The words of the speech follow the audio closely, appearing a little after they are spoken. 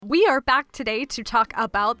We are back today to talk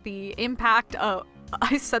about the impact of...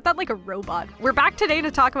 I said that like a robot. We're back today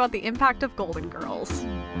to talk about the impact of Golden Girls.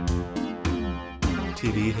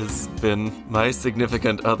 TV has been my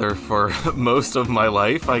significant other for most of my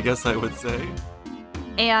life, I guess I would say.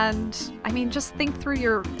 And, I mean, just think through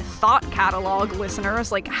your thought catalog,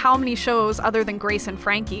 listeners. Like, how many shows other than Grace and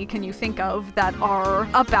Frankie can you think of that are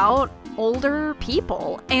about older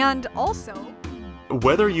people? And also...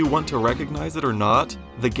 Whether you want to recognize it or not,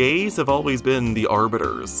 the gays have always been the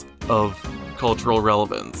arbiters of cultural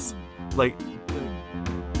relevance. Like...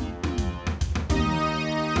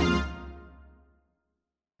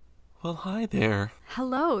 Well, hi there.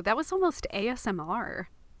 Hello, that was almost ASMR.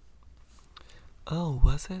 Oh,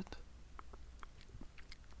 was it?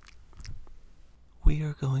 We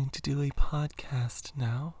are going to do a podcast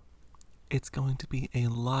now. It's going to be a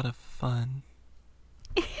lot of fun.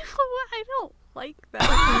 I don't like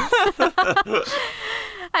that.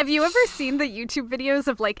 Have you ever seen the YouTube videos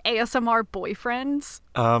of like ASMR boyfriends?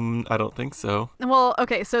 I don't think so. Well,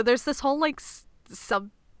 okay, so there's this whole like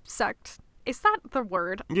subsect. Is that the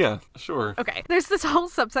word? Yeah, sure. Okay. There's this whole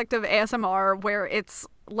subsect of ASMR where it's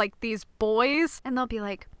like these boys and they'll be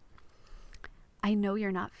like, I know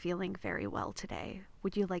you're not feeling very well today.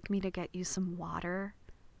 Would you like me to get you some water?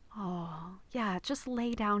 Oh, yeah, just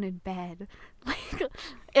lay down in bed.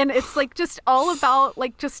 And it's like just all about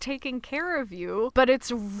like just taking care of you, but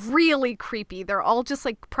it's really creepy. They're all just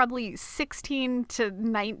like probably 16 to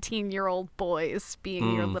 19-year-old boys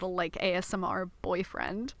being your little like ASMR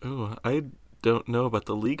boyfriend. Oh, I don't know about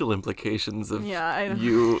the legal implications of I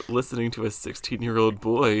you listening to a 16-year-old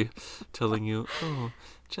boy telling you, oh,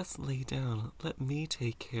 just lay down. Let me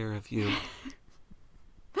take care of you.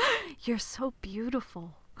 You're so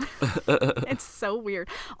beautiful. It's so weird.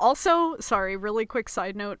 Also, sorry, really quick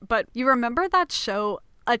side note, but you remember that show,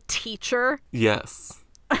 A Teacher? Yes,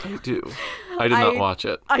 I do. I did not watch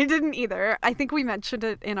it. I didn't either. I think we mentioned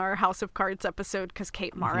it in our House of Cards episode because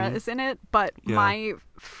Kate Mara is in it, but my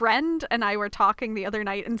friend and I were talking the other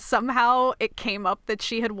night and somehow it came up that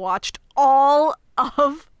she had watched all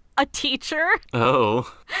of A Teacher.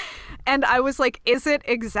 Oh. And I was like, is it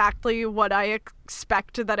exactly what I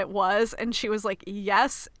expected that it was? And she was like,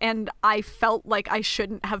 yes. And I felt like I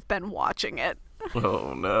shouldn't have been watching it.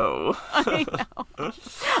 Oh, no. I know.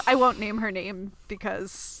 I won't name her name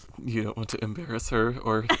because... You don't want to embarrass her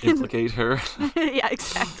or implicate her. Yeah,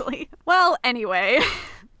 exactly. Well, anyway,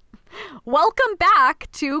 welcome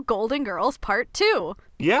back to Golden Girls Part 2.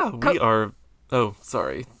 Yeah, we are... Oh,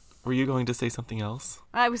 sorry. Were you going to say something else?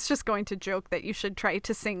 I was just going to joke that you should try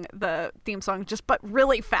to sing the theme song but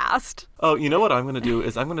really fast. Oh, you know what I'm going to do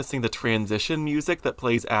is I'm going to sing the transition music that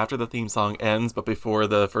plays after the theme song ends but before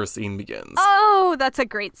the first scene begins. Oh, that's a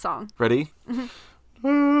great song. Ready?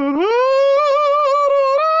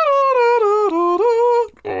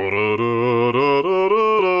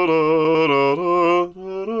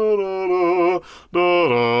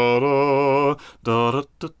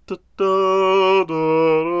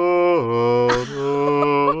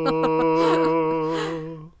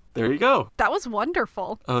 There you go. That was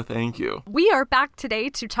wonderful. Oh, thank you. We are back today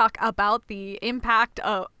to talk about the impact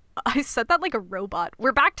of... I said that like a robot.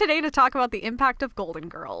 We're back today to talk about the impact of Golden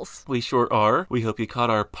Girls. We sure are. We hope you caught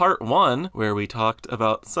our part 1, where we talked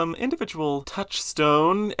about some individual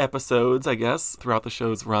touchstone episodes, I guess, throughout the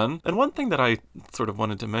show's run. And one thing that I sort of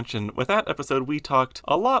wanted to mention, with that episode, we talked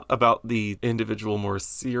a lot about the individual more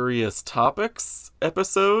serious topics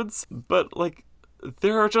episodes, but like...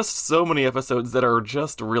 There are just so many episodes that are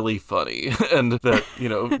just really funny and that, you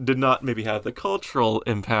know, did not maybe have the cultural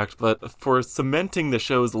impact, but for cementing the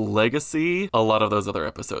show's legacy, a lot of those other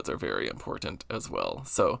episodes are very important as well.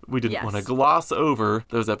 So we didn't want to gloss over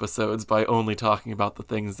those episodes by only talking about the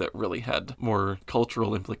things that really had more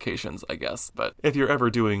cultural implications, I guess. But if you're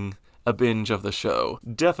ever doing a binge of the show,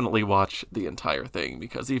 definitely watch the entire thing,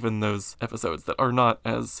 because even those episodes that are not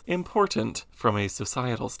as important from a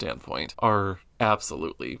societal standpoint are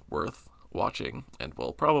absolutely worth watching and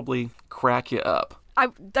will probably crack you up. I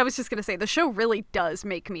was just going to say, the show really does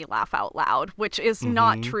make me laugh out loud, which is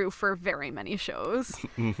not true for very many shows.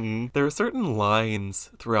 There are certain lines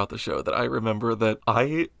throughout the show that I remember that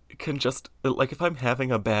I can just, like, if I'm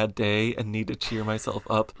having a bad day and need to cheer myself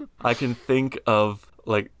up, I can think of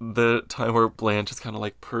Like the time where Blanche is kind of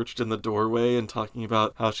like perched in the doorway and talking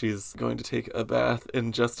about how she's going to take a bath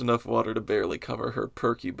in just enough water to barely cover her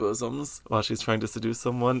perky bosoms while she's trying to seduce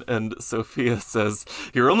someone, and Sophia says,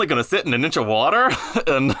 "You're only going to sit in an inch of water?"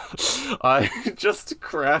 And I just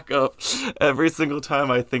crack up every single time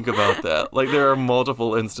I think about that. Like, there are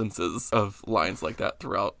multiple instances of lines like that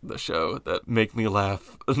throughout the show that make me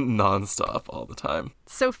laugh nonstop all the time.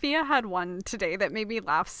 Sophia had one today that made me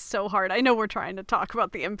laugh so hard. I know we're trying to talk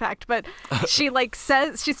about the impact, but she like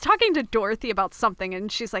says, she's talking to Dorothy about something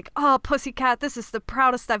and she's like, "Oh, Pussycat, this is the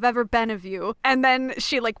proudest I've ever been of you." And then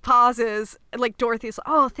she like pauses, like Dorothy's,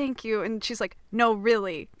 "Oh, thank you." And she's like, "No,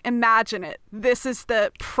 really, imagine it. This is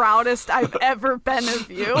the proudest I've ever been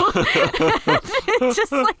of you." It's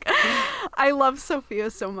just like, I love Sophia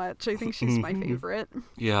so much. I think she's my favorite.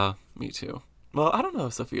 Yeah, me too. Well, I don't know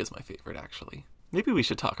if Sophia's my favorite, actually. Maybe we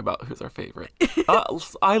should talk about who's our favorite.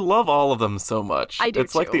 I love all of them so much. I do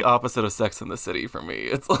It's like too. the opposite of Sex and the City for me.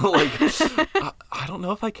 It's like, I don't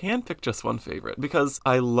know if I can pick just one favorite, because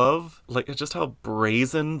I love like just how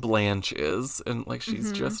brazen Blanche is, and like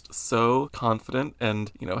she's just so confident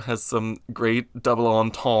and, you know, has some great double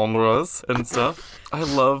entendres and stuff. I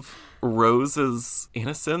love Rose's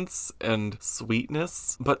innocence and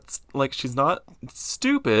sweetness, but like she's not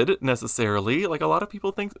stupid necessarily. Like a lot of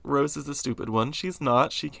people think Rose is the stupid one. She's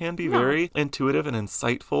not. She can be very intuitive and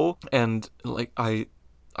insightful, and like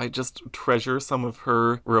I just treasure some of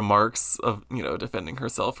her remarks of, you know, defending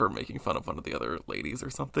herself or making fun of one of the other ladies or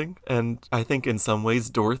something. And I think in some ways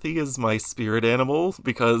Dorothy is my spirit animal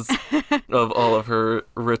because of all of her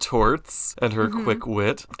retorts and her quick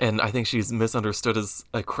wit. And I think she's misunderstood as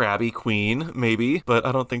a crabby queen, maybe, but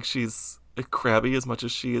I don't think she's crabby as much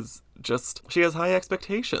as she is just, she has high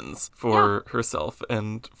expectations for herself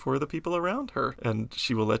and for the people around her, and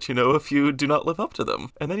she will let you know if you do not live up to them.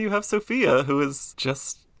 And then you have Sophia, who is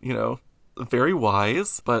just, you know, very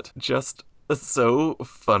wise, but just so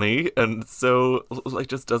funny and so like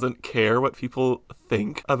just doesn't care what people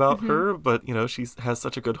think about her, but you know, she has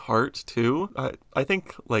such a good heart too. I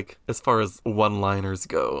think like as far as one-liners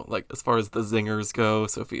go, like as far as the zingers go,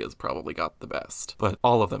 Sophia's probably got the best, but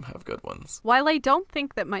all of them have good ones. While I don't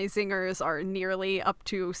think that my zingers are nearly up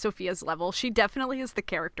to Sophia's level, she definitely is the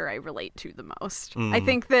character I relate to the most. I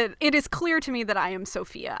think that it is clear to me that I am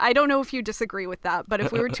Sophia. I don't know if you disagree with that, but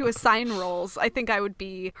if we were to assign roles, I think I would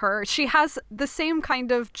be her. She has the same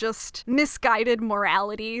kind of just misguided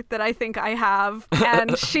morality that I think I have,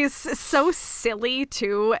 and she's so silly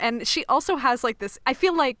too, and she also has like this, I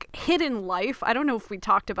feel like, hidden life. I don't know if we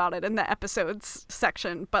talked about it in the episodes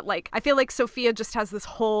section, but like I feel like Sophia just has this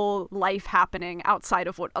whole life happening outside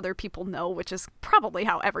of what other people know, which is probably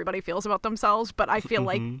how everybody feels about themselves, but I feel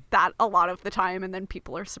like that a lot of the time, and then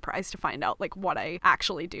people are surprised to find out like what I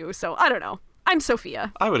actually do. So I don't know. I'm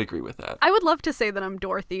Sophia. I would agree with that. I would love to say that I'm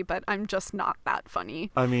Dorothy, but I'm just not that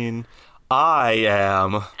funny. I mean, I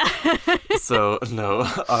am. So, no,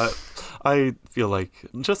 I feel like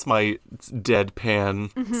just my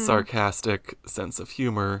deadpan, sarcastic sense of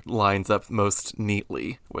humor lines up most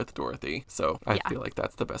neatly with Dorothy. So I feel like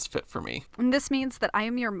that's the best fit for me. And this means that I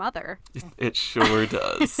am your mother. It sure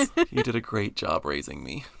does. You did a great job raising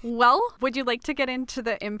me. Well, would you like to get into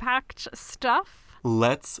the impact stuff?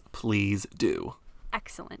 Let's please do.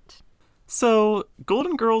 Excellent. So,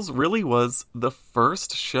 Golden Girls really was the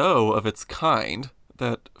first show of its kind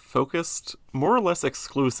that focused more or less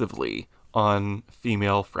exclusively on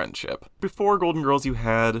female friendship. Before Golden Girls, you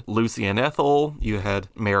had Lucy and Ethel, you had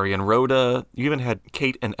Mary and Rhoda, you even had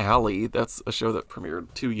Kate and Allie. That's a show that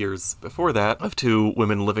premiered 2 years before that, of two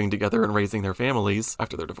women living together and raising their families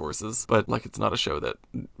after their divorces. But like, it's not a show that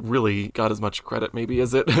really got as much credit maybe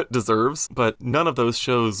as it deserves. But none of those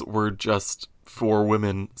shows were just four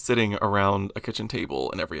women sitting around a kitchen table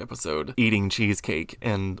in every episode, eating cheesecake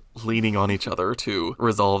and leaning on each other to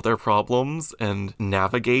resolve their problems and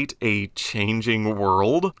navigate a changing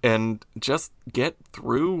world and just get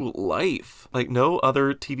through life. Like, no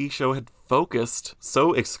other TV show had focused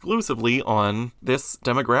so exclusively on this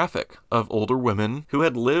demographic of older women who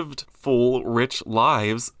had lived full, rich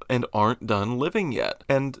lives and aren't done living yet.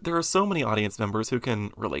 And there are so many audience members who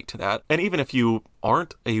can relate to that. And even if you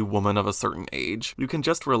aren't a woman of a certain age, you can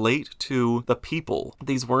just relate to the people.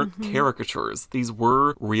 These weren't caricatures. These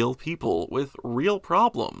were real people with real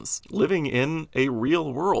problems, living in a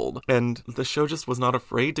real world. And the show just was not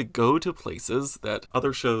afraid to go to places that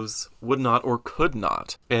other shows would not or could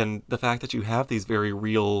not. And the fact that you have these very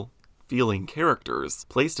real feeling characters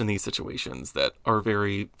placed in these situations that are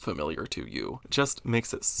very familiar to you. It just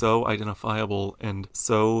makes it so identifiable and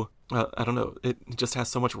so, I don't know, it just has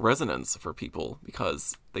so much resonance for people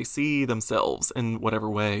because they see themselves in whatever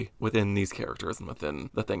way within these characters and within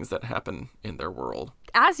the things that happen in their world.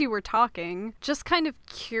 As you were talking, just kind of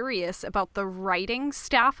curious about the writing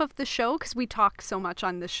staff of the show, because we talk so much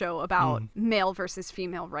on the show about male versus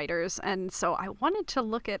female writers, and so I wanted to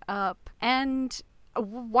look it up. And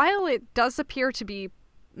while it does appear to be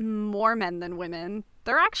more men than women,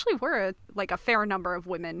 there actually were a fair number of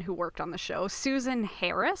women who worked on the show. Susan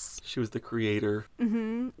Harris. She was the creator.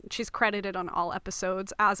 She's credited on all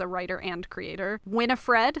episodes as a writer and creator.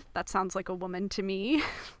 Winifred, that sounds like a woman to me.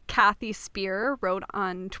 Kathy Spear wrote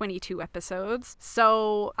on 22 episodes.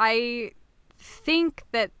 So I think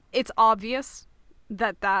that it's obvious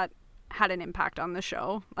that had an impact on the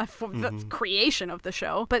show, for the creation of the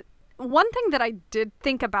show. But one thing that I did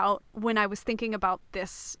think about when I was thinking about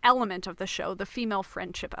this element of the show, the female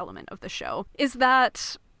friendship element of the show, is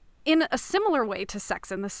that in a similar way to Sex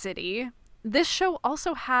and the City, this show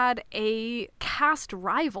also had a cast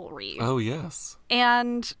rivalry. Oh, yes.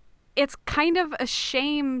 And it's kind of a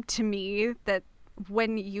shame to me that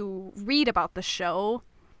when you read about the show,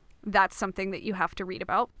 that's something that you have to read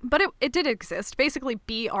about. But it did exist. Basically,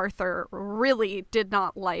 Bea Arthur really did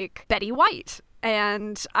not like Betty White.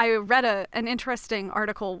 And I read an interesting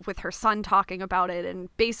article with her son talking about it, and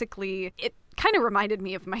basically it kind of reminded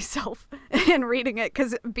me of myself in reading it,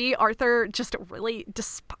 because Bea Arthur just really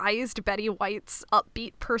despised Betty White's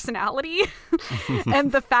upbeat personality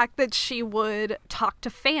and the fact that she would talk to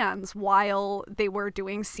fans while they were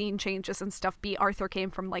doing scene changes and stuff. Bea Arthur came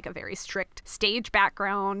from a very strict stage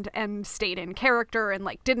background and stayed in character and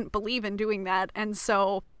didn't believe in doing that. And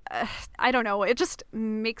so I don't know, it just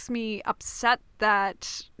makes me upset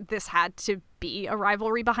that this had to be a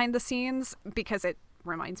rivalry behind the scenes, because it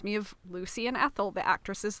reminds me of Lucy and Ethel, the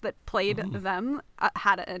actresses that played them,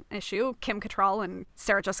 had an issue. Kim Cattrall and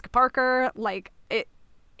Sarah Jessica Parker.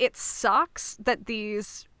 It sucks that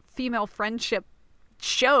these female friendship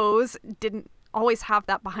shows didn't always have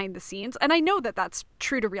that behind the scenes. And I know that that's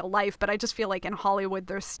true to real life, but I just feel like in Hollywood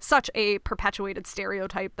there's such a perpetuated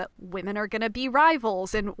stereotype that women are going to be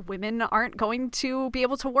rivals and women aren't going to be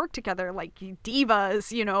able to work together like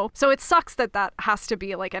divas, So it sucks that that has to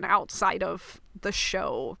be an outside of the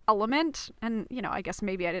show element. And, I guess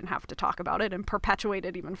maybe I didn't have to talk about it and perpetuate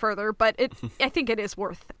it even further, but I think it is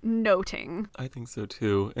worth noting. I think so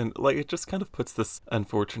too. And it just kind of puts this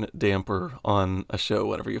unfortunate damper on a show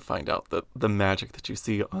whenever you find out that the magic that you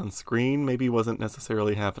see on screen maybe wasn't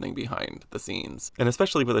necessarily happening behind the scenes. And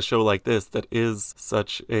especially with a show like this that is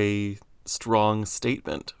such a strong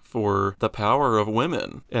statement for the power of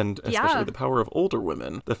women, and especially the power of older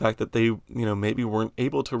women. The fact that they, maybe weren't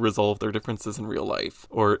able to resolve their differences in real life,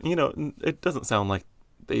 or, it doesn't sound like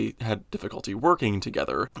they had difficulty working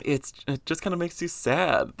together. It just kind of makes you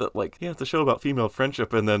sad that it's a show about female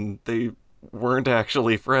friendship and then they weren't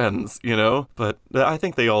actually friends, But I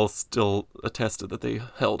think they all still attested that they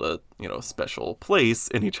held a, special place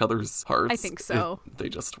in each other's hearts. I think so. They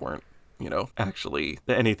just weren't, actually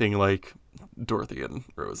anything like Dorothy and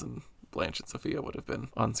Rose and Blanche and Sophia would have been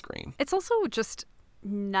on screen. It's also just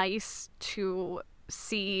nice to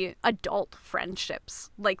see adult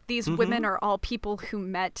friendships. These women are all people who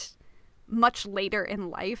met much later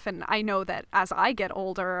in life, and I know that as I get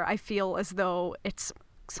older, I feel as though it's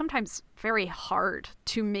sometimes very hard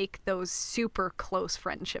to make those super close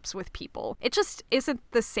friendships with people. It just isn't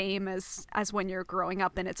the same as when you're growing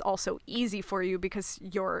up, and it's also easy for you because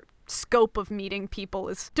your scope of meeting people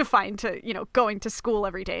is defined to, going to school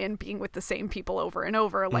every day and being with the same people over and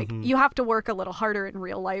over. You have to work a little harder in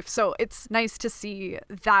real life. So it's nice to see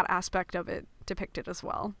that aspect of it depicted as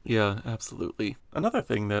well. Yeah, absolutely. Another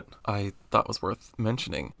thing that I thought was worth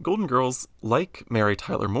mentioning, Golden Girls, like Mary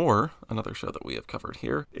Tyler Moore, another show that we have covered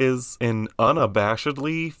here, is an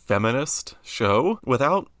unabashedly feminist show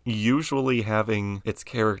without usually having its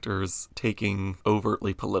characters taking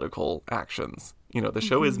overtly political actions. The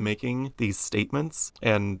show is making these statements,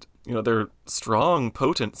 and they're strong,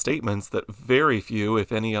 potent statements that very few,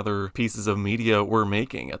 if any, other pieces of media were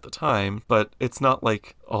making at the time. But it's not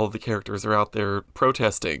like all of the characters are out there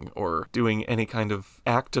protesting or doing any kind of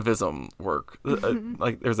activism work.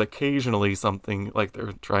 There's occasionally something like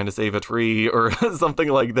they're trying to save a tree or something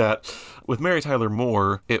like that. With Mary Tyler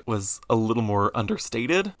Moore, it was a little more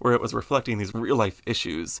understated, where it was reflecting these real life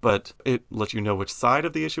issues, but it let you know which side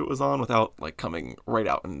of the issue it was on without coming right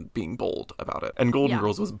out and being bold about it. And Golden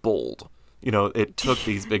Girls was bold. It took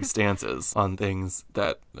these big stances on things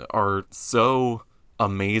that are so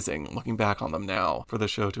amazing looking back on them now for the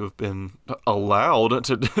show to have been allowed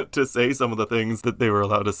to say some of the things that they were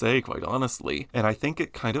allowed to say, quite honestly. And I think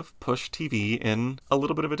it kind of pushed TV in a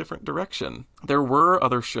little bit of a different direction. There were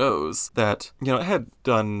other shows that, had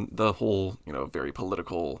done the whole, very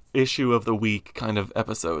political issue of the week kind of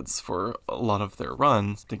episodes for a lot of their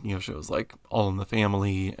runs, thinking of shows like All in the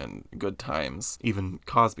Family and Good Times, even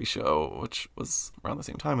Cosby Show, which was around the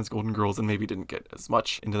same time as Golden Girls and maybe didn't get as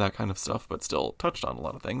much into that kind of stuff, but still touched on a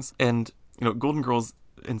lot of things. And, Golden Girls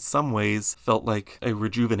in some ways felt like a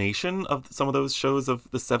rejuvenation of some of those shows of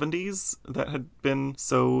the 70s that had been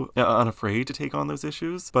so unafraid to take on those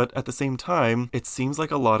issues. But at the same time, it seems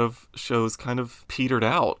like a lot of shows kind of petered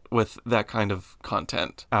out with that kind of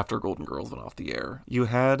content after Golden Girls went off the air. You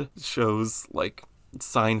had shows like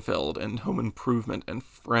Seinfeld and Home Improvement and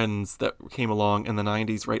Friends that came along in the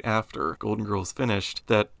 90s right after Golden Girls finished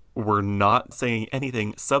that were not saying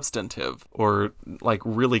anything substantive or like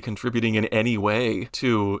really contributing in any way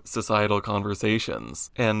to societal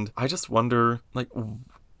conversations. And I just wonder, like,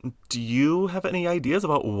 do you have any ideas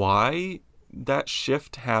about why that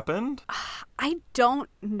shift happened? I don't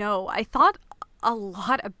know. I thought a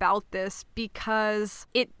lot about this because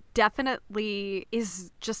it definitely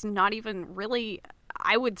is just not even really,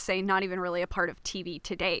 I would say, not even really a part of TV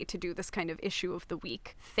today to do this kind of issue of the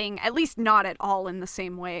week thing, at least not at all in the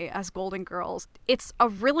same way as Golden Girls. It's a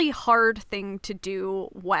really hard thing to do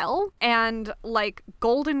well, and like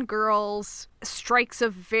Golden Girls strikes a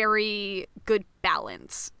very good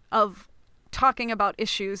balance of talking about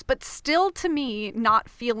issues, but still, to me, not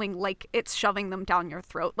feeling like it's shoving them down your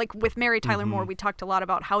throat. Like with Mary Tyler Moore, we talked a lot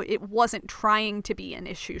about how it wasn't trying to be an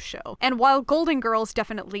issue show. And while Golden Girls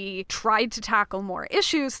definitely tried to tackle more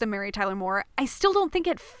issues than Mary Tyler Moore, I still don't think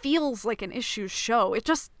it feels like an issue show. It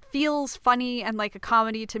just feels funny and like a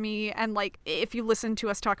comedy to me. And like, if you listen to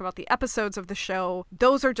us talk about the episodes of the show,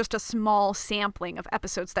 those are just a small sampling of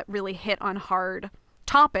episodes that really hit on hard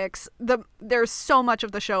topics. There's so much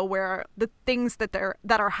of the show where the things that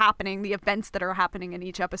are happening, the events that are happening in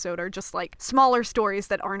each episode are just like smaller stories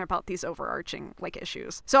that aren't about these overarching like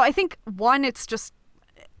issues. So I think one, it's just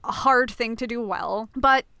a hard thing to do well,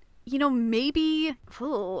 but maybe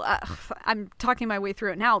I'm talking my way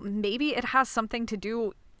through it now. Maybe it has something to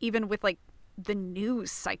do even with like the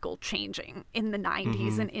news cycle changing in the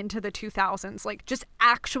 90s and into the 2000s, like just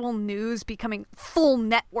actual news becoming full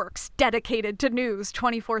networks dedicated to news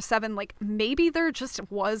 24/7. Like maybe there just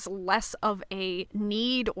was less of a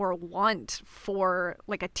need or want for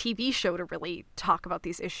like a TV show to really talk about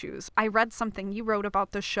these issues. I read something you wrote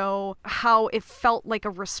about the show, how it felt like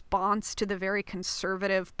a response to the very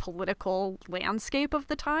conservative political landscape of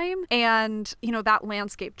the time. And, that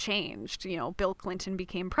landscape changed. Bill Clinton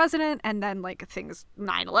became president, and then like things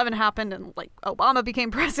 9/11 happened, and like Obama became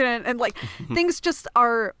president, and like things just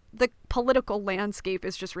are, the political landscape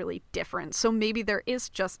is just really different. So maybe there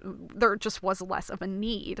just was less of a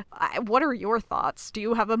need. What are your thoughts? Do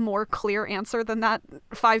you have a more clear answer than that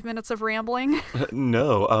 5 minutes of rambling?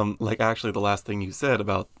 No, actually the last thing you said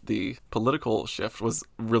about the political shift was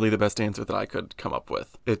really the best answer that I could come up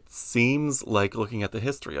with. It seems like, looking at the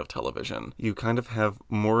history of television, you kind of have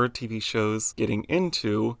more TV shows getting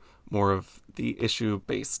into more of the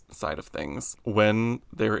issue-based side of things when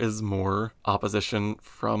there is more opposition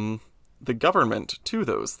from the government to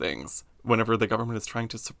those things. Whenever the government is trying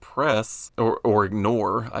to suppress or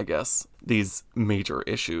ignore, I guess, these major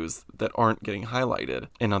issues that aren't getting highlighted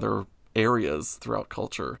in other areas throughout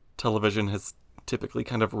culture, television has typically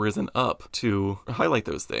kind of risen up to highlight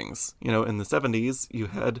those things. In the 70s, you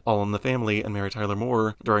had All in the Family and Mary Tyler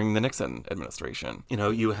Moore during the Nixon administration.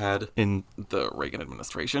 You had in the Reagan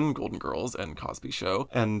administration, Golden Girls and Cosby Show.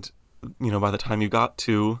 And by the time you got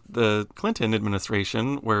to the Clinton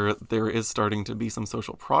administration, where there is starting to be some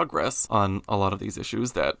social progress on a lot of these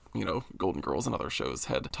issues that, Golden Girls and other shows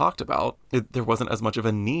had talked about, there wasn't as much of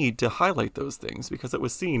a need to highlight those things because it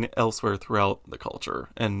was seen elsewhere throughout the culture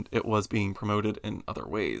and it was being promoted in other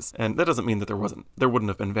ways. And that doesn't mean that there wouldn't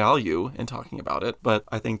have been value in talking about it, but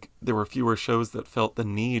I think there were fewer shows that felt the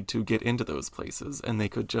need to get into those places, and they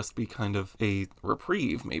could just be kind of a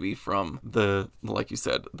reprieve maybe from the, like you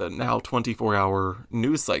said, the now 24-hour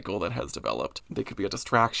news cycle that has developed. They could be a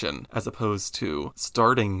distraction as opposed to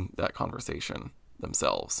starting that conversation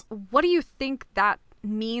themselves. What do you think that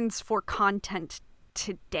means for content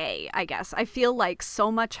today, I guess? I feel like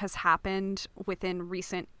so much has happened within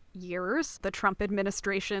recent years. The Trump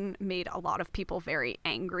administration made a lot of people very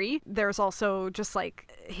angry. There's also just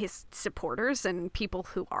like his supporters and people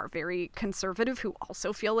who are very conservative who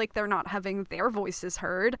also feel like they're not having their voices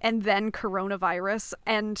heard. And then coronavirus.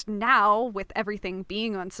 And now with everything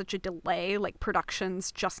being on such a delay, like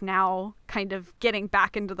productions just now kind of getting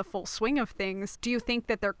back into the full swing of things, do you think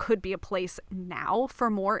that there could be a place now for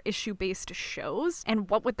more issue-based shows? And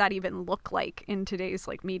what would that even look like in today's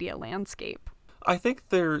like media landscape? I think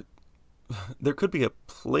there could be a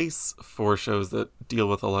place for shows that deal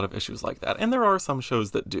with a lot of issues like that. And there are some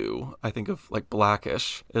shows that do. I think of like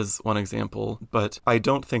Blackish as one example, but I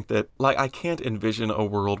don't think that, like, I can't envision a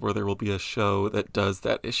world where there will be a show that does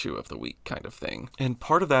that issue of the week kind of thing. And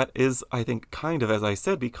part of that is, I think, kind of, as I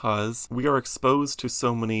said, because we are exposed to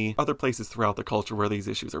so many other places throughout the culture where these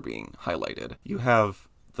issues are being highlighted. You have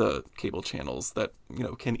the cable channels that,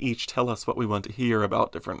 can each tell us what we want to hear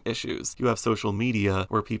about different issues. You have social media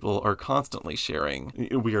where people are constantly sharing.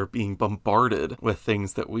 We are being bombarded with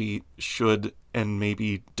things that we should and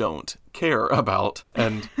maybe don't care about.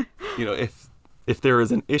 And, if there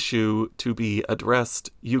is an issue to be addressed,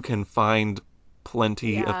 you can find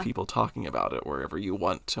plenty of people talking about it wherever you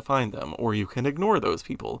want to find them, or you can ignore those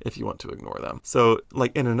people if you want to ignore them. So,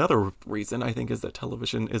 and another reason I think is that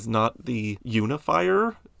television is not the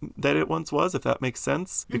unifier that it once was, if that makes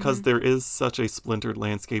sense, because there is such a splintered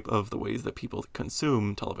landscape of the ways that people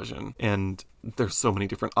consume television, and there's so many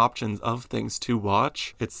different options of things to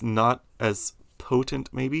watch. It's not as potent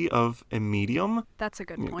maybe of a medium. That's a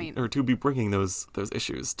good point. Or to be bringing those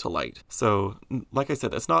issues to light. So, like I said,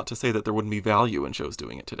 that's not to say that there wouldn't be value in shows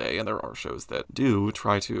doing it today, and there are shows that do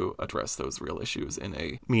try to address those real issues in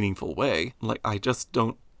a meaningful way. Like, I just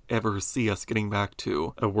don't ever see us getting back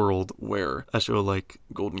to a world where a show like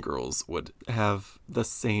Golden Girls would have the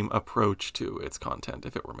same approach to its content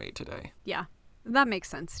if it were made today. Yeah, that makes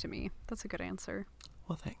sense to me. That's a good answer.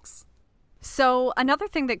 Well, thanks. So another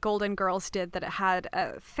thing that Golden Girls did that it had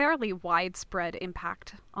a fairly widespread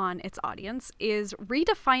impact on its audience is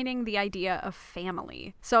redefining the idea of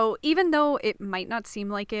family. So even though it might not seem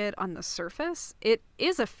like it on the surface, it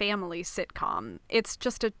is a family sitcom. It's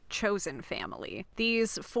just a chosen family.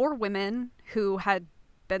 These 4 women who had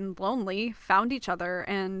been lonely found each other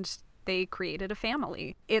and they created a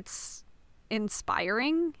family. It's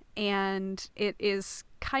inspiring, and it is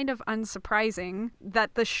kind of unsurprising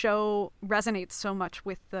that the show resonates so much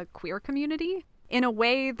with the queer community. In a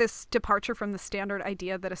way, this departure from the standard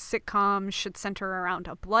idea that a sitcom should center around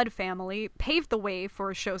a blood family paved the way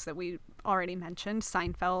for shows that we already mentioned,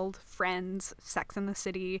 Seinfeld, Friends, Sex and the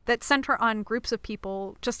City, that center on groups of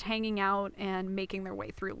people just hanging out and making their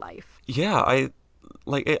way through life. Yeah,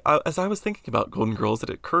 as I was thinking about Golden Girls, it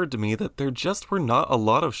occurred to me that there just were not a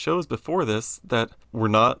lot of shows before this that were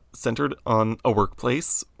not centered on a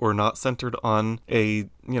workplace or not centered on a,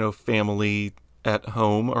 family at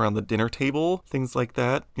home around the dinner table, things like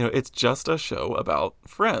that. It's just a show about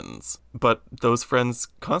friends, but those friends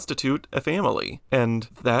constitute a family. And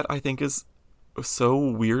that, I think, is so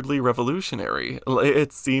weirdly revolutionary.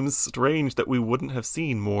 It seems strange that we wouldn't have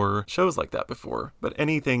seen more shows like that before. But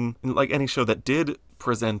any show that did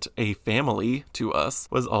present a family to us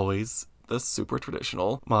was always the super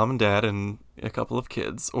traditional mom and dad and a couple of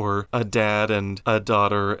kids, or a dad and a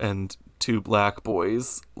daughter and 2 black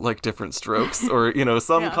boys, like different strokes, or,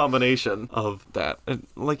 some combination of that. And,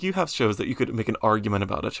 you have shows that you could make an argument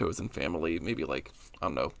about a chosen family, maybe I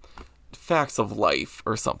don't know, Facts of Life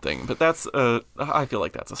or something, but that's I feel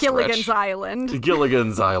like that's a stretch.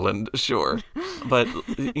 Gilligan's Island, sure. But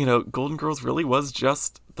Golden Girls really was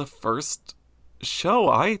just the first show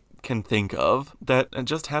I can think of that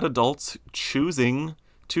just had adults choosing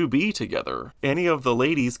to be together. Any of the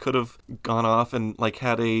ladies could have gone off and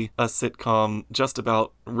had a sitcom just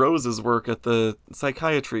about Rose's work at the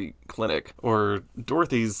psychiatry clinic, or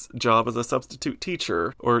Dorothy's job as a substitute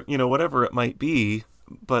teacher, or whatever it might be.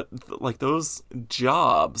 But those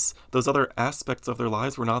jobs, those other aspects of their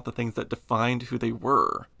lives were not the things that defined who they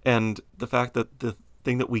were. And the fact that the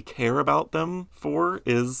thing that we care about them for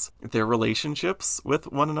is their relationships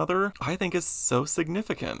with one another, I think is so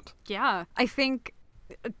significant. Yeah, I think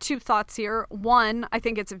 2 thoughts here. One, I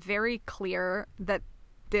think it's very clear that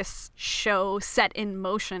this show set in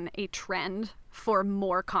motion a trend for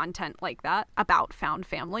more content like that about found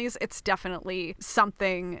families. It's definitely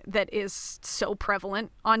something that is so prevalent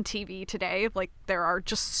on TV today. There are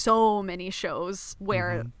just so many shows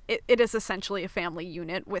where it is essentially a family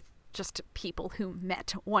unit with just people who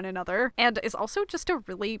met one another, and is also just a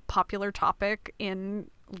really popular topic in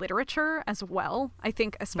literature as well. I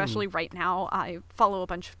think especially right now, I follow a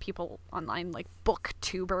bunch of people online,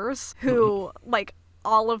 booktubers, who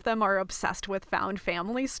all of them are obsessed with found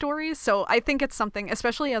family stories. So I think it's something,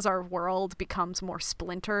 especially as our world becomes more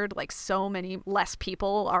splintered, like so many less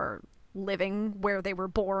people are living where they were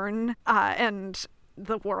born, and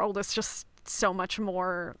the world is just so much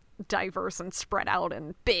more diverse and spread out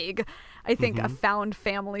and big. I think a found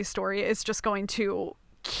family story is just going to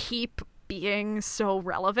keep being so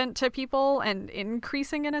relevant to people and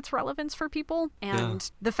increasing in its relevance for people. And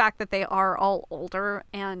the fact that they are all older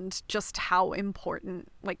and just how important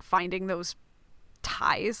like finding those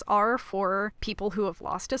ties are for people who have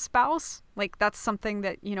lost a spouse. Like that's something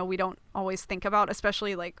that, you know, we don't always think about,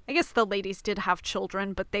 especially like, I guess the ladies did have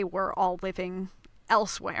children, but they were all living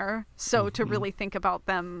elsewhere. So to really think about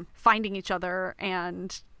them finding each other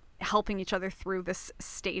and helping each other through this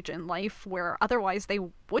stage in life where otherwise they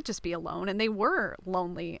would just be alone, and they were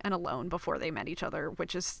lonely and alone before they met each other,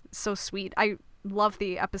 which is so sweet. I love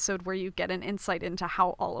the episode where you get an insight into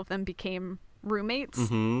how all of them became roommates.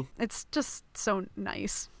 It's just so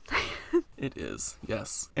nice. It is,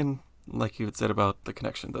 yes. And like you had said about the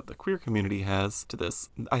connection that the queer community has to this,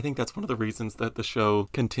 I think that's one of the reasons that the show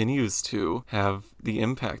continues to have the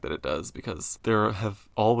impact that it does, because there have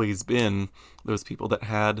always been those people that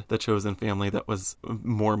had the chosen family that was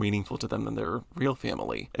more meaningful to them than their real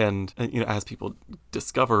family. And you know, as people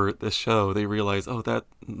discover this show, they realize, oh, that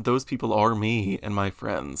those people are me and my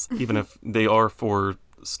friends, even if they are for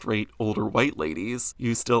straight older white ladies,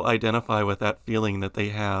 you still identify with that feeling that they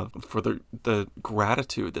have for the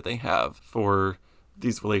gratitude that they have for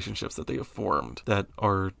these relationships that they have formed that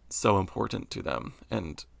are so important to them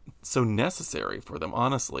and so necessary for them,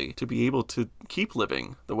 honestly, to be able to keep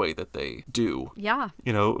living the way that they do. Yeah.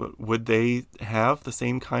 You know, would they have the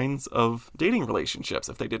same kinds of dating relationships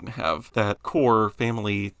if they didn't have that core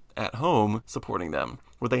family at home supporting them?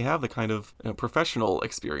 Would they have the kind of professional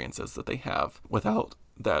experiences that they have without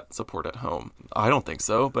that support at home? I don't think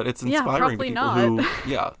so, but it's inspiring to people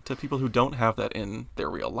to people who don't have that in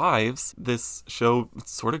their real lives. This show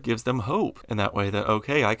sort of gives them hope in that way that,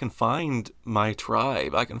 okay, I can find my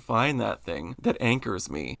tribe. I can find that thing that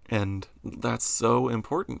anchors me. And that's so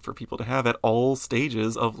important for people to have at all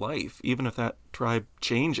stages of life, even if that tribe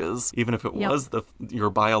changes, even if it was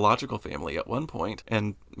your biological family at one point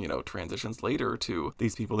and, you know, transitions later to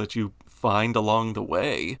these people that you find along the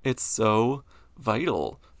way. It's so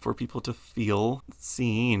vital for people to feel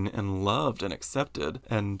seen and loved and accepted,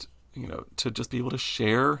 and, you know, to just be able to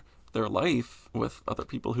share their life with other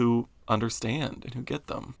people who understand and who get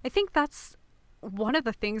them. I think that's one of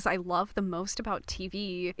the things I love the most about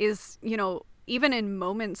TV is, you know, even in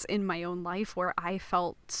moments in my own life where I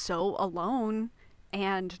felt so alone,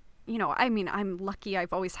 and, you know, I mean, I'm lucky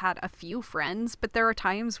I've always had a few friends, but there are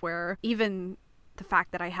times where even the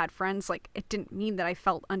fact that I had friends, like, it didn't mean that I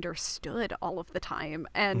felt understood all of the time.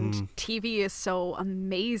 And TV is so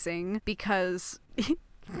amazing because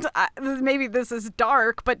maybe this is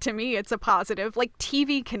dark, but to me it's a positive. Like,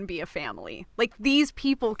 TV can be a family. Like, these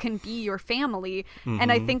people can be your family.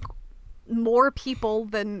 And I think more people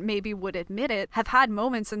than maybe would admit it have had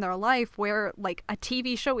moments in their life where, like, a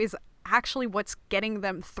TV show is actually what's getting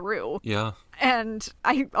them through. Yeah. And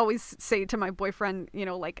I always say to my boyfriend, you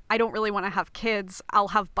know, like, I don't really want to have kids. I'll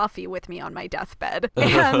have Buffy with me on my deathbed.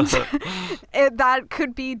 And that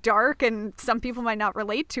could be dark and some people might not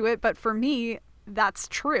relate to it, but for me, that's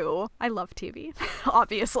true. I love TV,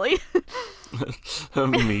 obviously.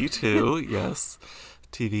 Me too, yes.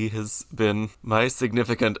 TV has been my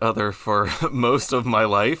significant other for most of my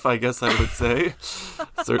life, I guess I would say.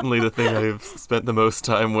 Certainly the thing I've spent the most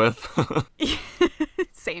time with.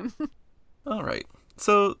 Same. All right.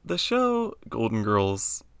 So the show Golden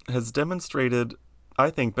Girls has demonstrated, I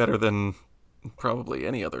think better than probably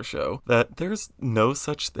any other show, that there's no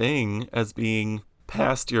such thing as being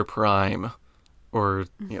past your prime, or,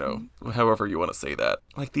 you know, however you want to say that.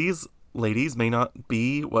 Like, these ladies may not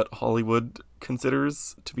be what Hollywood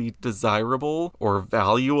considers to be desirable or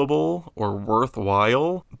valuable or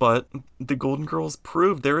worthwhile, but the Golden Girls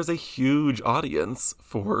proved there is a huge audience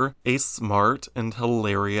for a smart and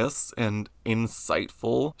hilarious and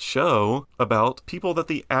insightful show about people that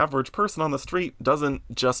the average person on the street doesn't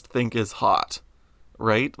just think is hot,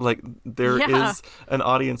 right? Like, there is an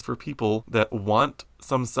audience for people that want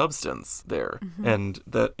some substance there and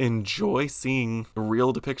that enjoy seeing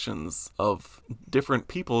real depictions of different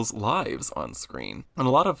people's lives on screen. And a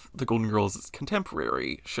lot of the Golden Girls'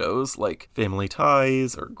 contemporary shows like Family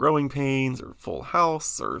Ties or Growing Pains or Full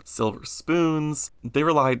House or Silver Spoons, they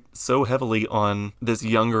relied so heavily on this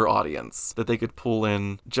younger audience that they could pull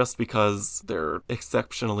in just because their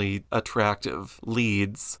exceptionally attractive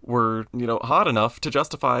leads were, you know, hot enough to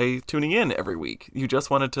justify tuning in every week. You just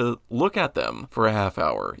wanted to look at them for a half half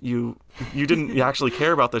hour. You didn't actually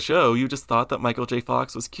care about the show. You just thought that Michael J.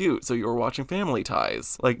 Fox was cute, so you were watching Family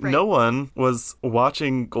Ties. Like, Right. no one was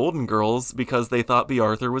watching Golden Girls because they thought B.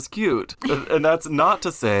 Arthur was cute. And that's not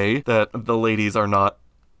to say that the ladies are not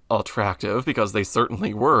attractive, because they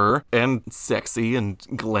certainly were, and sexy and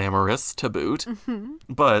glamorous to boot.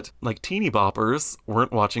 But, like, teeny boppers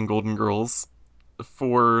weren't watching Golden Girls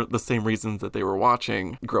for the same reasons that they were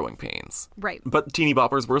watching Growing Pains. Right. But teeny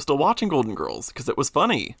boppers were still watching Golden Girls because it was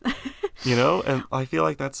funny. You know, and I feel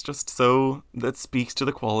like that's just that speaks to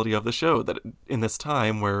the quality of the show, that in this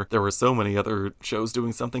time where there were so many other shows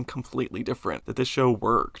doing something completely different, that this show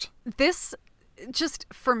worked. This, just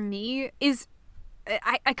for me, is,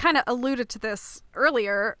 I kind of alluded to this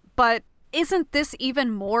earlier, but isn't this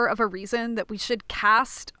even more of a reason that we should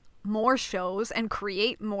cast more shows and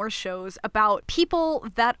create more shows about people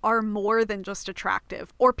that are more than just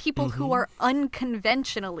attractive, or people who are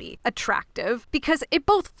unconventionally attractive, because it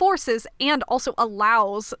both forces and also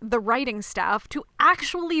allows the writing staff to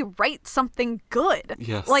actually write something good.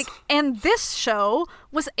 Yes. Like, and this show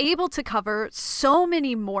was able to cover so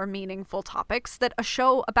many more meaningful topics that a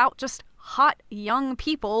show about just hot young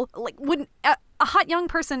people, like, wouldn't a hot young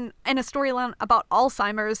person in a storyline about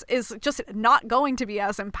Alzheimer's is just not going to be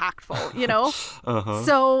as impactful, you know?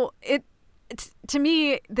 So to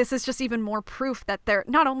me, this is just even more proof that there,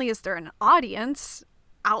 not only is there an audience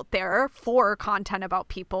out there for content about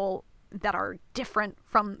people that are different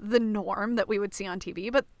from the norm that we would see on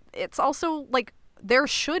TV, but it's also like there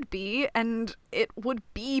should be, and it would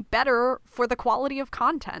be better for the quality of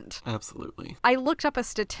content. Absolutely. I looked up a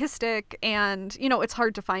statistic, and, you know, it's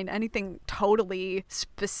hard to find anything totally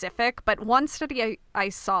specific, but one study I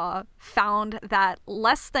saw found that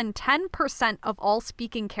less than 10% of all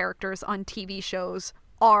speaking characters on TV shows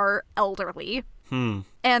are elderly.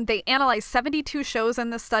 And they analyzed 72 shows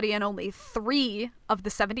in the study, and only 3 of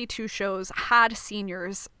the 72 shows had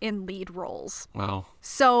seniors in lead roles. Wow.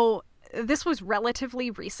 So this was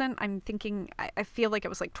relatively recent. I'm thinking, I feel like it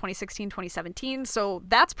was like 2016, 2017. So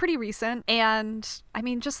that's pretty recent. And I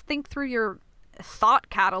mean, just think through your thought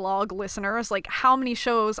catalog, listeners. Like, how many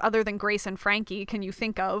shows other than Grace and Frankie can you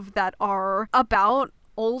think of that are about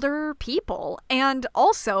older people? And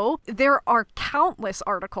also, there are countless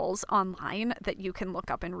articles online that you can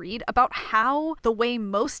look up and read about how the way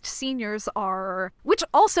most seniors are, which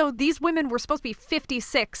also, these women were supposed to be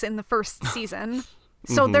 56 in the first season.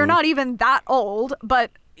 So they're not even that old, but,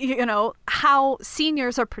 you know, how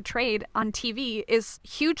seniors are portrayed on TV is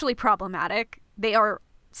hugely problematic. They are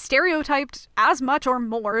stereotyped as much or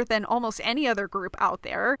more than almost any other group out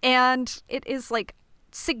there. And it is, like,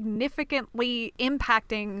 significantly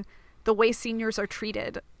impacting the way seniors are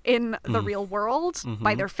treated in the real world,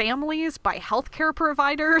 by their families, by healthcare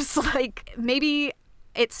providers. Like, maybe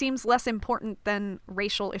it seems less important than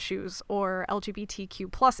racial issues or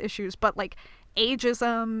LGBTQ plus issues, but, like,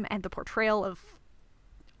 ageism and the portrayal of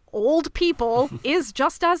old people is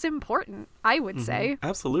just as important, I would say.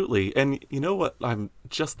 Absolutely. And you know what? I'm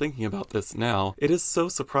just thinking about this now. It is so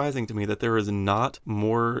surprising to me that there is not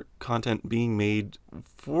more content being made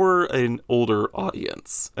for an older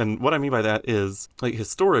audience. And what I mean by that is, like,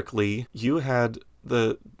 historically, you had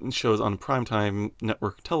the shows on primetime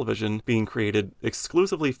network television being created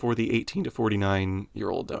exclusively for the 18 to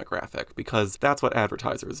 49-year-old demographic, because that's what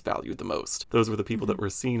advertisers valued the most. Those were the people that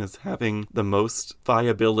were seen as having the most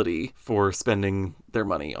viability for spending their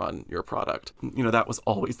money on your product. You know, that was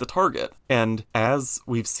always the target. And as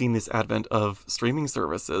we've seen this advent of streaming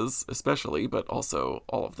services, especially, but also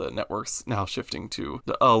all of the networks now shifting to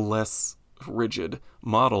a less rigid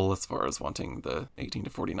model as far as wanting the 18 to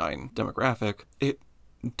 49 demographic, it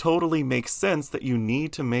totally makes sense that you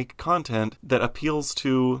need to make content that appeals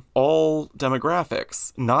to all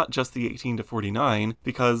demographics, not just the 18 to 49,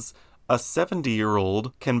 because a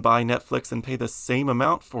 70-year-old can buy Netflix and pay the same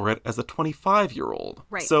amount for it as a 25-year-old.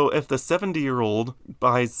 Right. So if the 70-year-old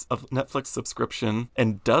buys a Netflix subscription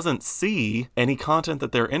and doesn't see any content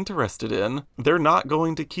that they're interested in, they're not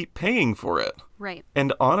going to keep paying for it. Right.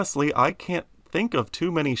 And honestly, I can't think of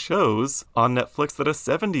too many shows on Netflix that a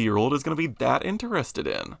 70-year-old is going to be that interested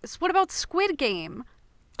in. So what about Squid Game?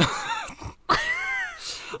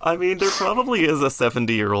 I mean, there probably is a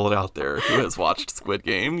 70-year-old out there who has watched Squid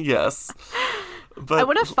Game, yes. But I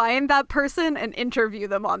want to find that person and interview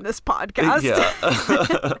them on this podcast.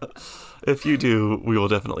 Yeah. If you do, we will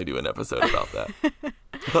definitely do an episode about that.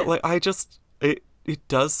 But, like, it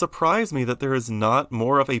does surprise me that there is not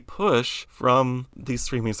more of a push from these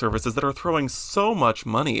streaming services that are throwing so much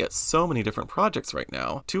money at so many different projects right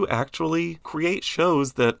now to actually create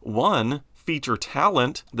shows that, one, feature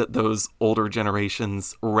talent that those older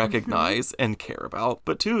generations recognize and care about,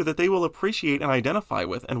 but two, that they will appreciate and identify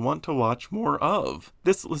with and want to watch more of.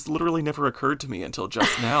 This literally never occurred to me until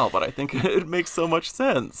just now, but I think it makes so much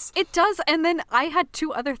sense. It does. And then I had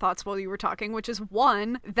two other thoughts while you were talking, which is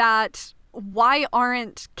one, that why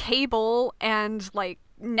aren't cable and like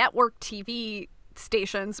network TV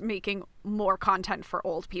stations making more content for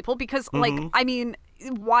old people? Because like, I mean,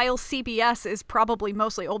 while CBS is probably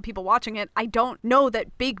mostly old people watching it, I don't know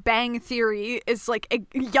that Big Bang Theory is like a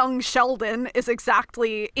young Sheldon is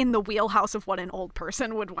exactly in the wheelhouse of what an old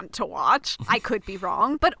person would want to watch. I could be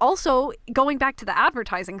wrong. But also, going back to the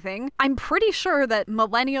advertising thing, I'm pretty sure that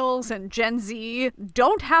millennials and Gen Z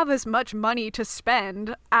don't have as much money to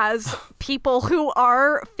spend as people who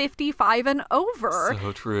are 55 and over.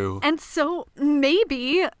 So true. And so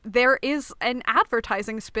maybe there is an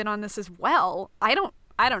advertising spin on this as well. I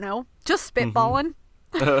don't know. Just spitballing.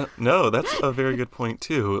 No, that's a very good point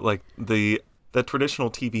too. Like the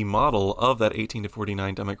traditional TV model of that 18 to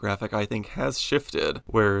 49 demographic, I think, has shifted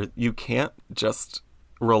where you can't just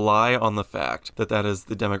rely on the fact that that is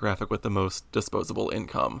the demographic with the most disposable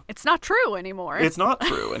income. It's not true anymore. It's not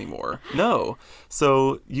true anymore. No.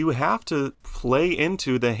 So you have to play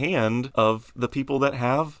into the hand of the people that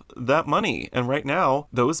have that money. And right now,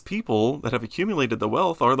 those people that have accumulated the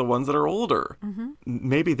wealth are the ones that are older.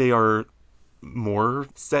 Maybe they are more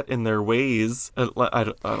set in their ways. I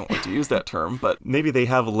don't like to use that term, but maybe they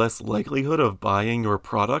have less likelihood of buying your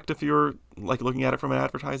product if you're like looking at it from an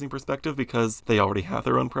advertising perspective, because they already have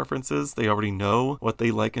their own preferences. They already know what they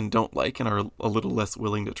like and don't like and are a little less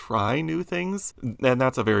willing to try new things. And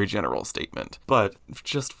that's a very general statement. But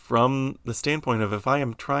just from the standpoint of if I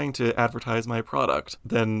am trying to advertise my product,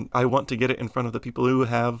 then I want to get it in front of the people who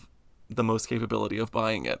have the most capability of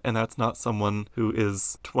buying it. And that's not someone who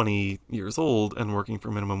is 20 years old and working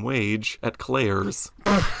for minimum wage at Claire's.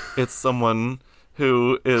 It's someone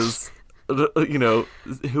who is,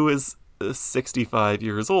 who is 65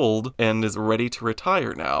 years old and is ready to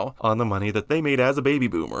retire now on the money that they made as a baby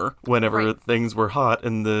boomer whenever things were hot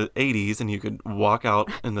in the 80s and you could walk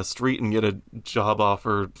out in the street and get a job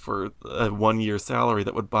offer for a 1-year salary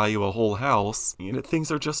that would buy you a whole house.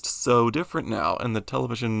 Things are just so different now, and the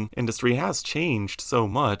television industry has changed so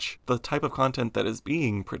much. The type of content that is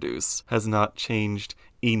being produced has not changed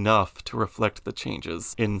enough to reflect the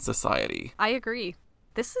changes in society. I agree.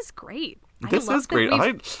 This is great. This is great.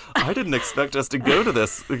 I didn't expect us to go to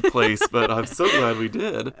this place, but I'm so glad we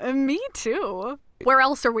did. Me too. Where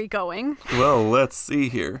else are we going? Well, let's see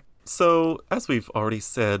here. So, as we've already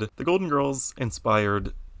said, the Golden Girls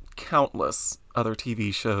inspired countless other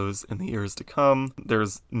TV shows in the years to come.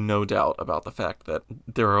 There's no doubt about the fact that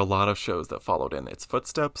there are a lot of shows that followed in its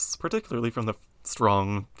footsteps, particularly from the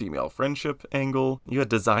strong female friendship angle. You had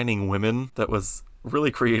Designing Women that was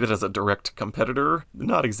really created as a direct competitor.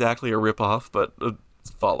 Not exactly a ripoff, but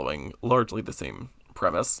following largely the same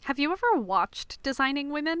premise. Have you ever watched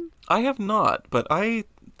Designing Women? I have not, but I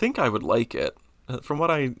think I would like it. From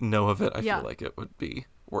what I know of it, I feel like it would be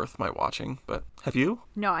worth my watching. But have you?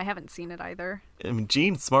 No, I haven't seen it either. I mean,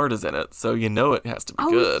 Jean Smart is in it, so you know it has to be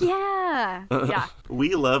good. Yeah. Yeah.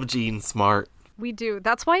 We love Jean Smart. We do.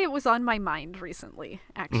 That's why it was on my mind recently,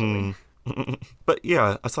 actually. But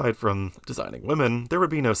yeah, aside from Designing Women, there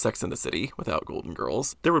would be no Sex and the City without Golden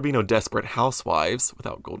Girls. There would be no Desperate Housewives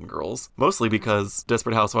without Golden Girls. Mostly because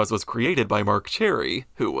Desperate Housewives was created by Mark Cherry,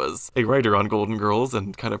 who was a writer on Golden Girls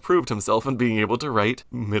and kind of proved himself in being able to write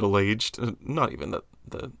middle-aged, not even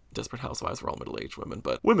the Desperate Housewives were all middle-aged women,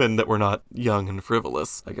 but women that were not young and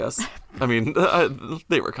frivolous, I guess. I mean,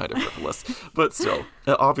 they were kind of frivolous, but still.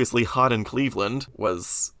 Obviously, Hot in Cleveland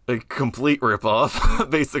was a complete ripoff,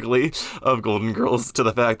 basically, of Golden Girls, to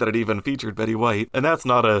the fact that it even featured Betty White. And that's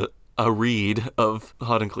not a read of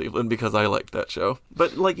Hot in Cleveland, because I liked that show.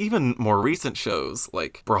 But like even more recent shows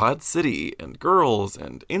like Broad City and Girls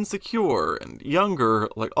and Insecure and Younger,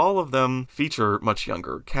 like all of them feature much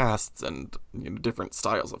younger casts and different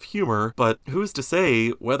styles of humor. But who's to say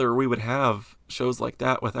whether we would have shows like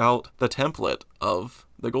that without the template of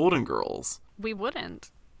the Golden Girls? We wouldn't.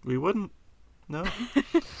 We wouldn't. No.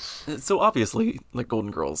 So obviously, like Golden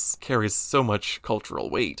Girls carries so much cultural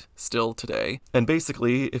weight still today. And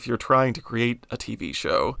basically, if you're trying to create a TV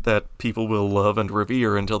show that people will love and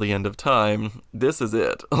revere until the end of time, this is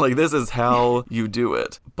it. Like, this is how you do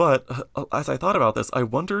it. But as I thought about this, I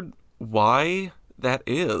wondered why that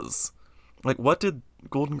is. Like, what did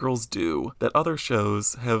Golden Girls do that other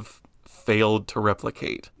shows have failed to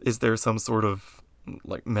replicate? Is there some sort of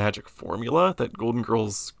like magic formula that Golden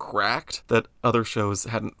Girls cracked that other shows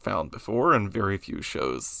hadn't found before and very few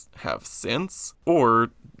shows have since?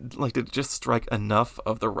 Or like did it just strike enough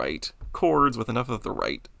of the right chords with enough of the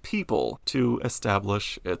right people to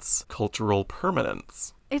establish its cultural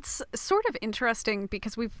permanence? It's sort of interesting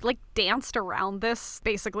because we've like danced around this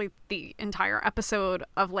basically the entire episode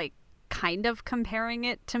of like kind of comparing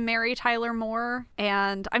it to Mary Tyler Moore.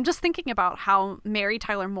 And I'm just thinking about how Mary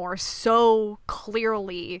Tyler Moore so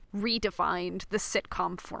clearly redefined the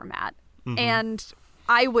sitcom format. Mm-hmm. And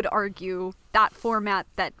I would argue that format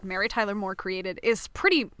that Mary Tyler Moore created is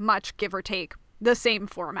pretty much, give or take, the same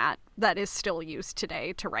format that is still used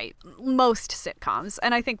today to write most sitcoms.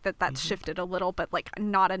 And I think that that's shifted a little, but like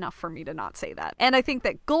not enough for me to not say that. And I think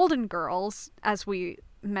that Golden Girls, as we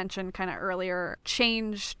mentioned kind of earlier,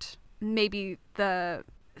 changed maybe the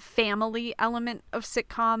family element of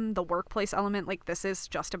sitcom, the workplace element. Like this is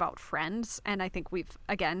just about friends. And I think we've,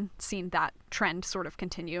 again, seen that trend sort of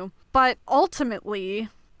continue. But ultimately,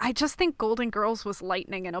 I just think Golden Girls was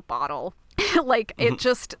lightning in a bottle. Like it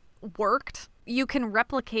just worked. You can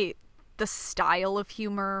replicate the style of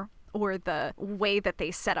humor or the way that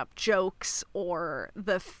they set up jokes or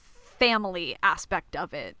the family aspect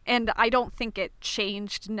of it. And I don't think it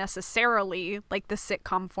changed necessarily like the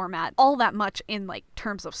sitcom format all that much in like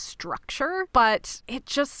terms of structure, but it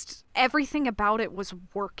just, everything about it was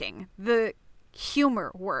working. The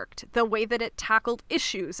humor worked. The way that it tackled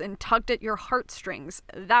issues and tugged at your heartstrings,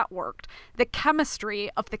 that worked. The chemistry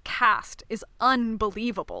of the cast is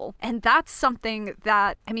unbelievable. And that's something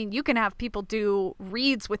that, I mean, you can have people do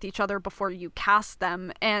reads with each other before you cast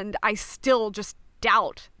them, and I still just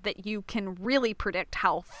doubt that you can really predict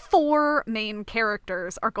how 4 main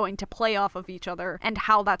characters are going to play off of each other and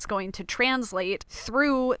how that's going to translate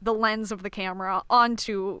through the lens of the camera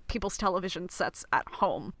onto people's television sets at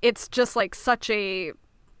home. It's just like such an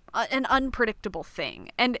unpredictable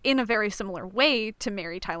thing. And in a very similar way to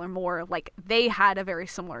Mary Tyler Moore, like they had a very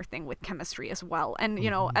similar thing with chemistry as well. And,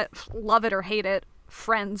 you know, love it or hate it,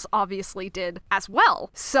 Friends obviously did as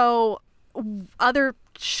well. So other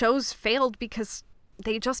shows failed because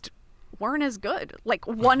they just weren't as good. Like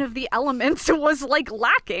one of the elements was like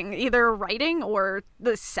lacking, either writing or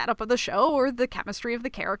the setup of the show or the chemistry of the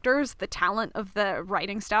characters, the talent of the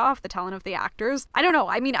writing staff, the talent of the actors. I don't know.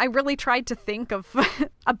 I mean, I really tried to think of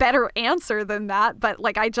a better answer than that, but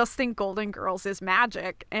like I just think Golden Girls is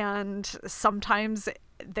magic, and sometimes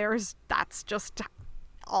that's just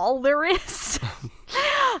all there is.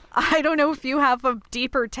 I don't know if you have a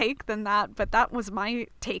deeper take than that, but that was my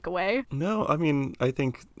takeaway. No, I mean, I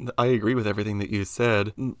think I agree with everything that you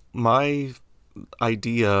said. My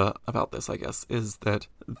idea about this, I guess, is that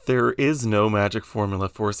there is no magic formula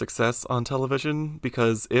for success on television,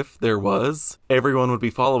 because if there was, everyone would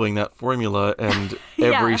be following that formula and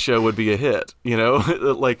every show would be a hit, you know?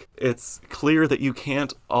 Like, it's clear that you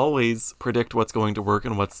can't always predict what's going to work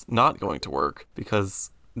and what's not going to work,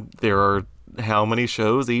 because there are how many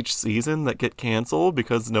shows each season that get canceled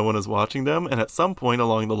because no one is watching them, and at some point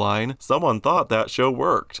along the line, someone thought that show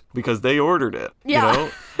worked because they ordered it, you know?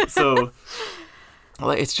 So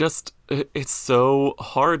it's so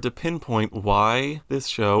hard to pinpoint why this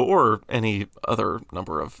show, or any other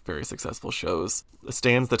number of very successful shows,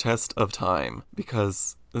 stands the test of time,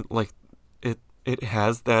 because like it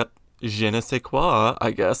has that je ne sais quoi, I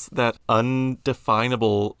guess, that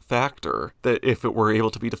undefinable factor that if it were able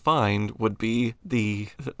to be defined would be the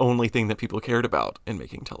only thing that people cared about in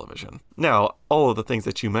making television. Now, all of the things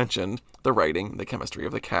that you mentioned, the writing, the chemistry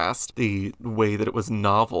of the cast, the way that it was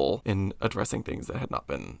novel in addressing things that had not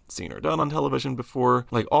been seen or done on television before,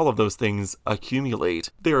 like all of those things accumulate.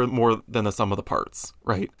 They're more than the sum of the parts,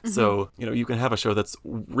 right? Mm-hmm. So, you know, you can have a show that's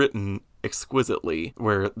written exquisitely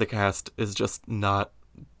where the cast is just not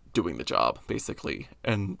doing the job, basically,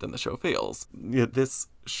 and then the show fails. This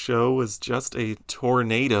show is just a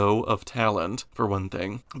tornado of talent, for one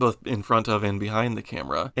thing, both in front of and behind the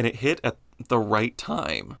camera, and it hit at the right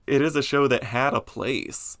time. It is a show that had a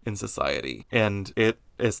place in society, and it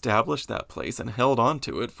established that place and held on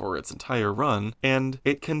to it for its entire run, and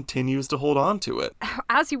it continues to hold on to it.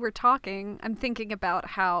 As you were talking, I'm thinking about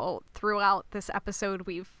how throughout this episode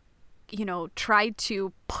we've, you know, tried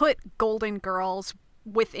to put Golden Girls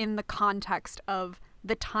within the context of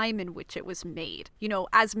the time in which it was made, you know,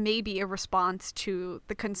 as maybe a response to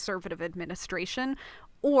the conservative administration,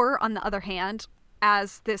 or on the other hand,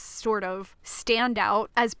 as this sort of standout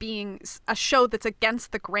as being a show that's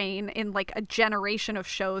against the grain in like a generation of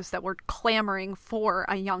shows that were clamoring for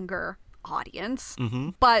a younger audience. Mm-hmm.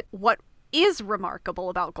 But what is remarkable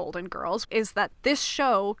about Golden Girls is that this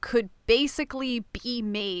show could basically be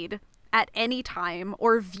made at any time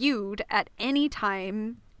or viewed at any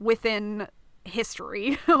time within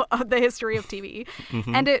history, the history of TV,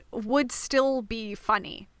 and it would still be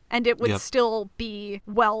funny. And it would still be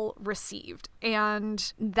well received.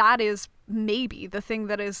 And that is maybe the thing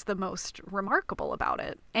that is the most remarkable about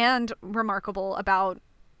it. And remarkable about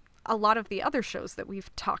a lot of the other shows that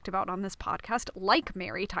we've talked about on this podcast, like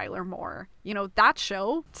Mary Tyler Moore. You know, that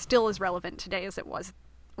show still is relevant today as it was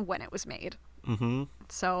when it was made. Mm-hmm.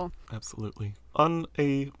 So. Absolutely. On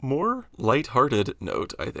a more lighthearted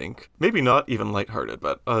note, I think, maybe not even lighthearted,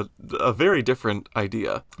 but a very different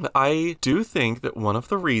idea. I do think that one of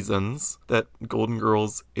the reasons that Golden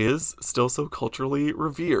Girls is still so culturally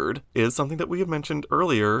revered is something that we had mentioned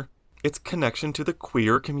earlier, its connection to the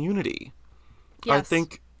queer community. Yes. I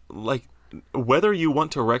think, like, whether you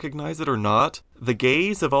want to recognize it or not, the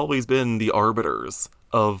gays have always been the arbiters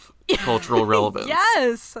of cultural relevance.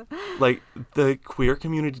 Yes. Like, the queer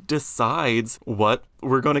community decides what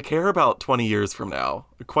we're going to care about 20 years from now.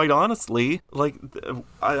 Quite honestly, like,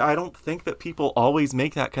 I don't think that people always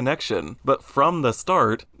make that connection. But from the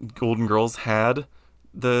start, Golden Girls had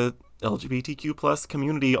the LGBTQ plus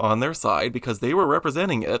community on their side because they were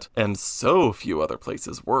representing it, and so few other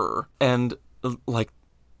places were. And, like,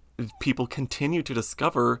 people continue to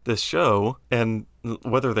discover this show, and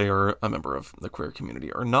whether they are a member of the queer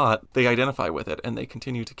community or not, they identify with it and they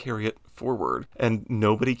continue to carry it forward. And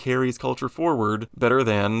nobody carries culture forward better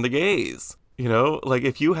than the gays. You know, like,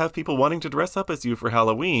 if you have people wanting to dress up as you for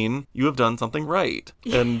Halloween, you have done something right.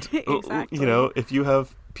 And, exactly. You know, if you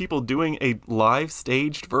have people doing a live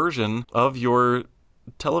staged version of your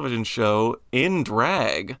television show in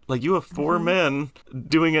drag, like, you have 4 men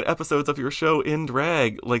doing episodes of your show in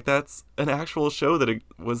drag, like, that's an actual show that it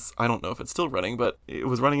was, I don't know if it's still running, but it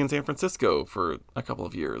was running in San Francisco for a couple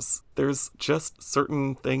of years. There's just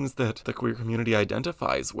certain things that the queer community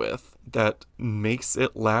identifies with that makes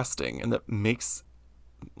it lasting, and that makes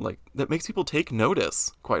people take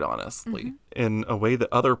notice, quite honestly, in a way that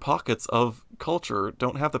other pockets of culture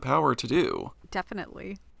don't have the power to do.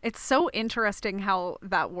 Definitely. It's so interesting how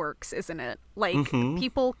that works, isn't it? Like,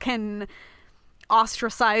 people can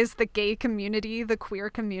ostracize the gay community, the queer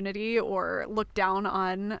community, or look down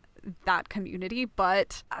on that community,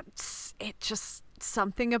 but it just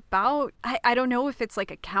something about, I don't know if it's like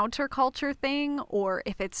a counterculture thing or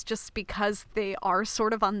if it's just because they are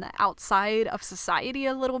sort of on the outside of society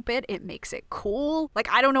a little bit, it makes it cool. Like,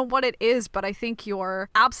 I don't know what it is, but I think you're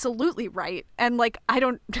absolutely right. And, like, I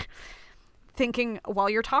don't... thinking while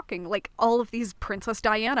you're talking, like, all of these Princess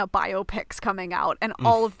Diana biopics coming out and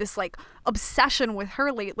all of this, like, obsession with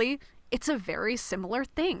her lately, it's a very similar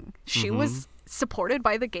thing. She was supported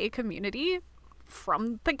by the gay community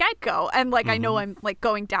from the get-go. And, like, I know I'm, like,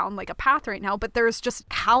 going down, like, a path right now, but there's just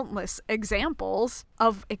countless examples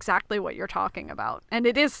of exactly what you're talking about. And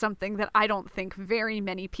it is something that I don't think very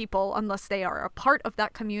many people, unless they are a part of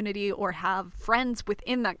that community or have friends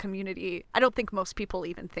within that community, I don't think most people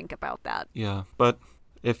even think about that. Yeah, but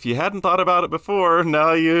if you hadn't thought about it before,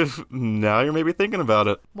 now you're maybe thinking about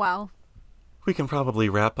it. Wow. We can probably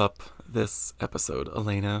wrap up this episode,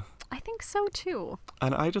 Elena. I think so, too.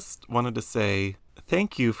 And I just wanted to say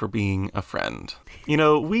thank you for being a friend. You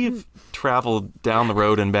know, we've traveled down the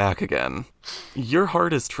road and back again. Your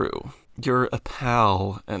heart is true. You're a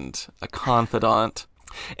pal and a confidant.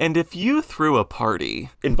 And if you threw a party,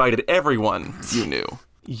 invited everyone you knew,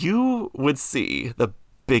 you would see the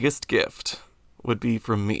biggest gift would be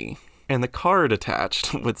from me. And the card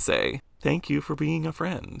attached would say, thank you for being a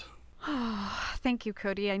friend. Thank you,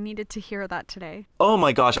 Cody. I needed to hear that today. Oh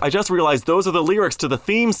my gosh, I just realized those are the lyrics to the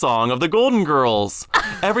theme song of the Golden Girls.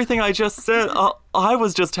 Everything I just said, I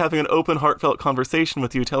was just having an open, heartfelt conversation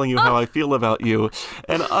with you, telling you how I feel about you.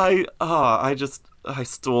 And I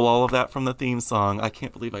stole all of that from the theme song. I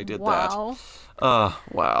can't believe I did Wow. that.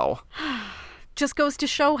 Wow. Just goes to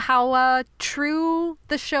show how true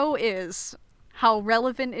the show is. How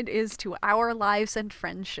relevant it is to our lives and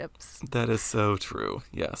friendships. That is so true,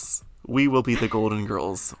 yes. We will be the Golden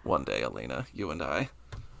Girls one day, Elena, you and I.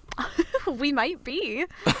 We might be.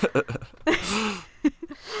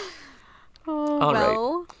 All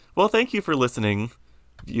right. Well, thank you for listening,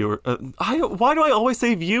 viewer. Why do I always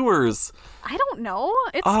say viewers? I don't know.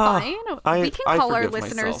 It's fine. We can call our forgive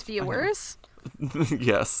listeners myself. viewers.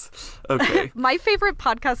 Yes. Okay. My favorite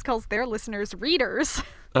podcast calls their listeners readers.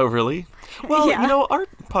 Oh, really? Well, Yeah. you know, our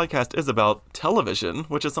podcast is about television,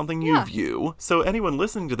 which is something you view. So anyone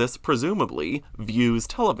listening to this presumably views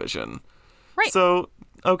television. Right. So,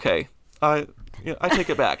 okay. I take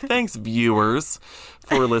it back. Thanks, viewers,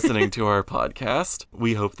 for listening to our podcast.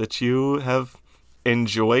 We hope that you have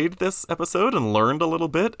enjoyed this episode and learned a little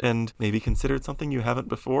bit and maybe considered something you haven't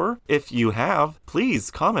before. If you have,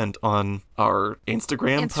 please comment on our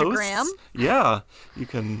Instagram posts. Yeah, you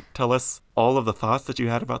can tell us all of the thoughts that you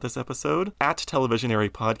had about this episode. At Televisionary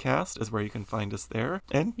Podcast is where you can find us there.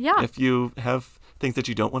 And if you have things that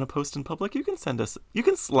you don't want to post in public, you can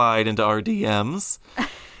slide into our DMs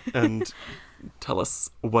and tell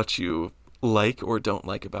us what you like or don't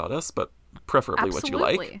like about us, but preferably what you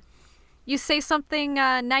like. You say something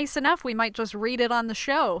nice enough, we might just read it on the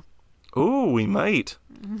show. Oh, we might.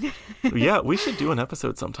 Yeah, we should do an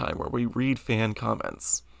episode sometime where we read fan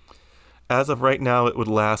comments. As of right now, it would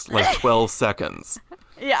last like 12 seconds.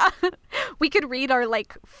 Yeah. We could read our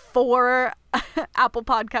 4 Apple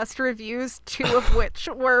Podcast reviews, 2 of which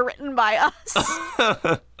were written by us.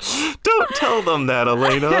 Don't tell them that,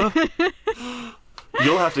 Elena.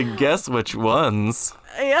 You'll have to guess which ones.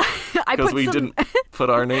 Yeah, because we didn't put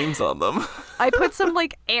our names on them. I put some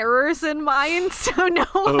errors in mine, so no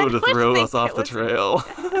one to throw us off the trail.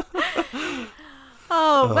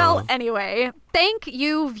 Well, anyway, thank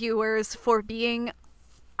you, viewers, for being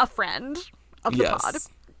a friend of the pod.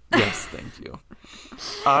 Yes, thank you.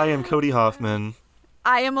 I am Cody Hoffman.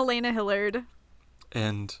 I am Elena Hillard.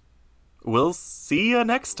 And we'll see you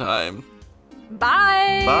next time.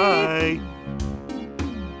 Bye. Bye.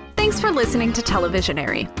 Thanks for listening to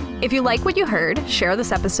Televisionary. If you like what you heard, share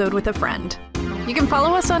this episode with a friend. You can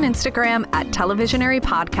follow us on Instagram at Televisionary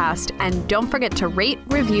Podcast, and don't forget to rate,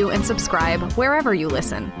 review, and subscribe wherever you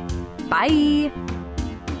listen. Bye!